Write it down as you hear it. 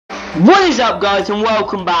What is up, guys, and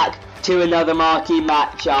welcome back to another Marquee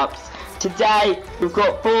matchups. Today we've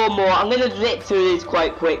got 4 more. I'm going to zip through these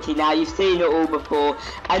quite quickly now. You've seen it all before,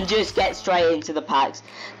 and just get straight into the packs.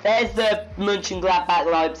 There's the Mönchengladbach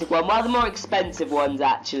Leipzig one of the more expensive ones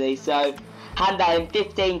actually. So hand that in,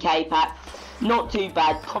 15k pack, not too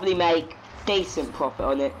bad. Probably make decent profit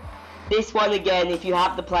on it. This one again, if you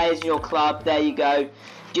have the players in your club, there you go.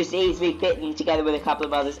 Just easily fit them together with a couple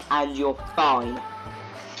of others, and you're fine.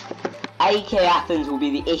 AK Athens will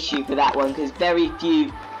be the issue for that one because very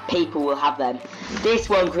few people will have them. This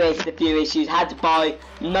one created a few issues, had to buy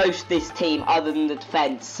most of this team other than the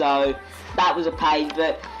defence, so that was a pain,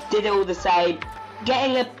 but did it all the same.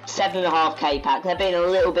 Getting a 7.5k pack, they're being a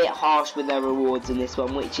little bit harsh with their rewards in this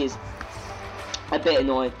one, which is a bit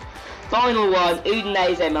annoying. Final one,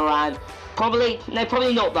 Udinese Milan, probably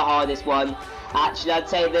not the hardest one. Actually, I'd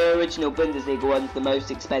say the original Bundesliga one's the most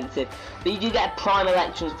expensive. But you do get a Prime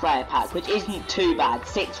Elections player pack, which isn't too bad.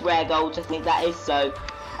 6 rare golds, I think that is, so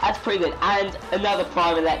that's pretty good. And another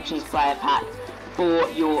Prime Elections player pack for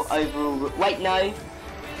your overall... Wait, no.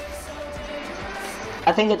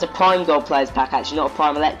 I think it's a Prime Gold players pack, actually, not a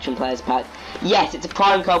Prime Election players pack. Yes, it's a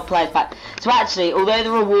Prime Gold players pack. So actually, although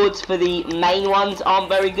the rewards for the main ones aren't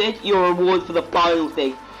very good, your reward for the final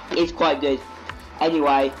thing is quite good.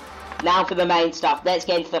 Anyway... Now for the main stuff, let's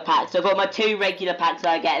get into the packs. So I've got my 2 regular packs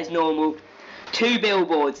that I get as normal, 2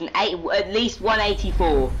 billboards, and at least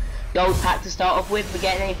 184 gold pack to start off with. We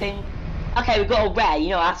getting anything? Okay, we've got a rare, you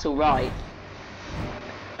know, that's alright.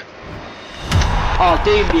 Oh,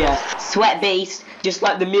 Doumbia, Sweat Beast, just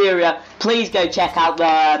like the Muria. Please go check out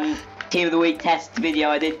the Team of the Week test video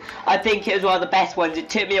I did. I think it was one of the best ones. It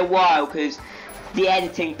took me a while because the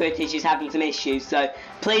editing footage is having some issues, so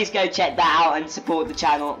please go check that out and support the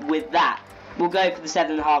channel with that. We'll go for the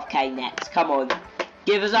 7.5k next. Come on,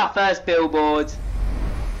 give us our first billboard.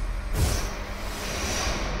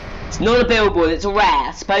 It's not a billboard, it's a rare.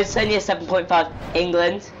 I suppose it's only a 7.5.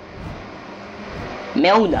 England.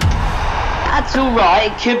 Milner. That's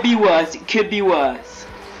alright, it could be worse, it could be worse.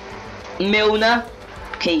 Milner,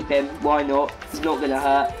 keep him, why not? He's not gonna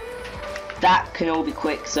hurt. That can all be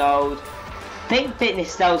quick sold. I think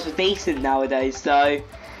fitness sales are decent nowadays, so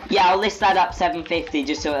yeah, I'll list that up 750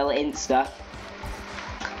 just so it'll Insta.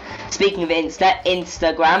 Speaking of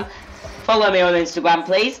Instagram, follow me on Instagram,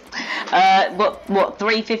 please. What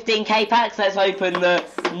 3 15k packs? Let's open the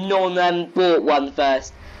non-bought one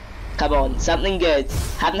first. Come on, something good.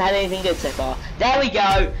 Haven't had anything good so far. There we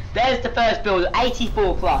go. There's the first build,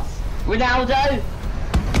 84 plus. Ronaldo.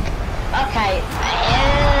 Okay.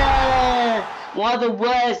 One of the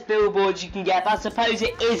worst billboards you can get, but I suppose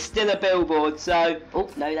it is still a billboard, so... Oh,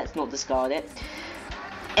 no, let's not discard it.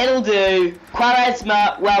 It'll do.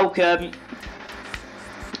 Quaresma, welcome.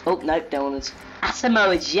 Oh, no, don't want to...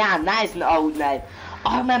 Asamoah Gyan, that is an old name.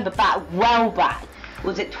 I remember well back.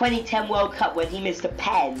 Was it 2010 World Cup when he missed a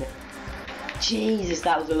pen? Jesus,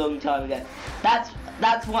 that was a long time ago.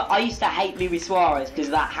 That's what... I used to hate Luis Suarez because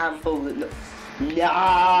of that handball that looked...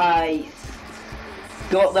 Nice.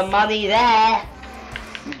 Got the money there.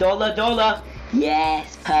 Dollar.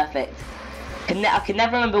 Yes, perfect. I can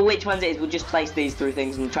never remember which ones it is. We'll just place these through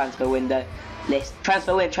things in the transfer window list.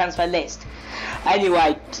 Transfer list.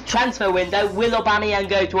 Anyway, transfer window. Will Aubameyang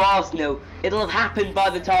go to Arsenal? It'll have happened by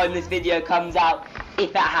the time this video comes out,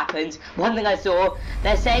 if that happens. One thing I saw,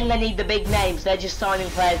 they're saying they need the big names. They're just signing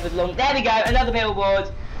players with long... There we go, another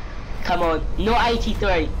billboard. Come on, not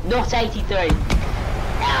 83. Not 83.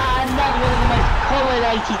 Another one of the most common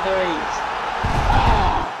 83s.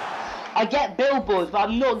 I get billboards, but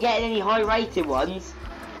I'm not getting any high rated ones.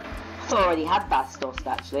 I thought I already had Bastos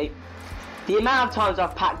actually. The amount of times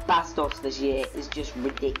I've packed Bastos this year is just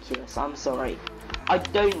ridiculous. I'm sorry. I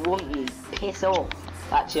don't want you. Piss off.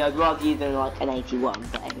 Actually, I'd rather you than like an 81,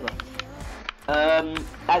 but anyway.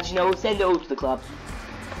 Actually no, we'll send it all to the club.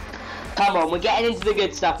 Come on, we're getting into the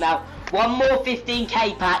good stuff now. One more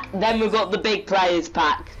 15k pack, then we've got the big players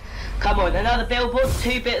pack. Come on, another billboard,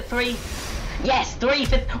 3. Yes, 3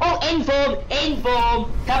 for... Oh,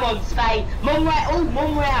 inform. Come on, Spain.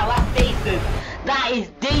 Monreal, that's decent. That is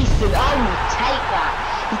decent. I will take that.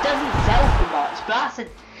 He doesn't sell for much, but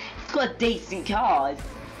he's got a decent card.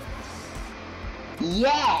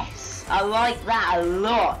 Yes, I like that a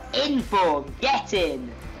lot. Inform, get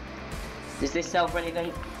in. Does this sell for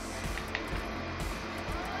anything?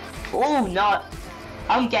 Oh, no.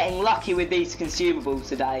 I'm getting lucky with these consumables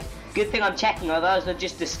today. Good thing I'm checking, otherwise I've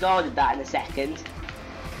just discarded that in a second.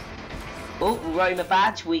 Oh, Roma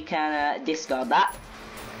badge, we can discard that.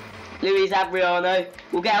 Luis Adriano,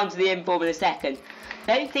 we'll get onto the inform in a second.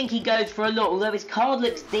 Don't think he goes for a lot, although his card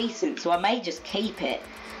looks decent, so I may just keep it.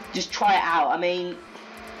 just try it out. I mean,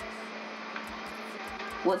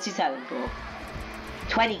 what's he selling for?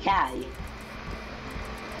 20k.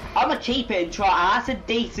 I'm gonna keep it and try it out. That's a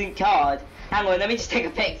decent card. Hang on, let me just take a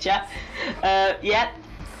picture. Yep,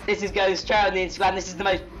 this is going straight on the Instagram. This is the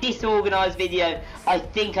most disorganised video I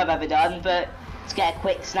think I've ever done, but let's get a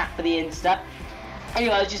quick snap for the Insta.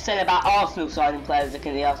 Anyway, I was just saying about Arsenal signing players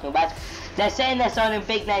looking at the Arsenal badge. They're saying they're signing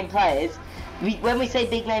big name players. When we say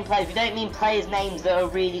big name players, we don't mean players' names that are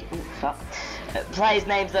really... players'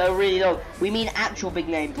 names that are really long. We mean actual big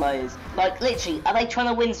name players. Like, literally, are they trying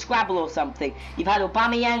to win Scrabble or something? You've had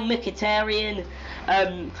Aubameyang, Mkhitaryan,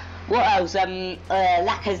 what else?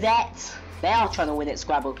 Lacazette. They are trying to win at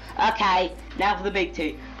Scrabble. Okay, now for the big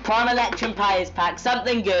two. Prime Electrum Players Pack,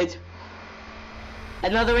 something good.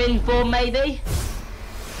 Another inform, maybe?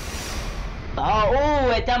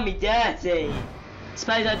 Oh, it done me dirty.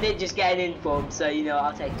 Suppose I did just get an inform, so you know,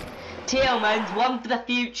 I'll take it. Tielemans, one for the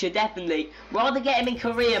future, definitely. Rather get him in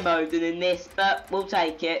career mode than in this, but we'll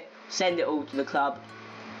take it. Send it all to the club.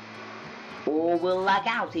 Or we'll lag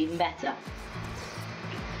out, even better.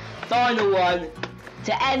 Final one.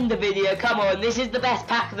 To end the video, come on, this is the best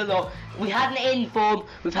pack of the lot. We had an inform,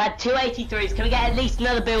 we've had 283s, can we get at least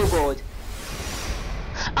another billboard?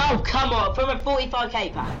 Oh, come on, from a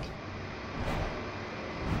 45k pack.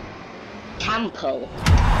 Campo.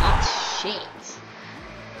 That's shit.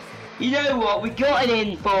 You know what, we got an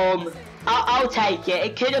inform. I'll take it.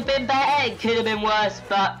 It could have been better, it could have been worse,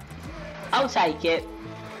 but I'll take it.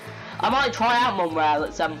 I might try out Monreal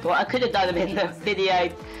at some point. I could have done them in the video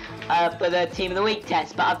for the Team of the Week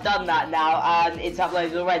test, but I've done that now and it's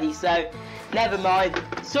uploaded already, so never mind.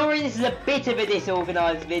 Sorry this is a bit of a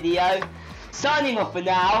disorganised video. Signing off for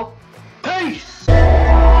now. Peace!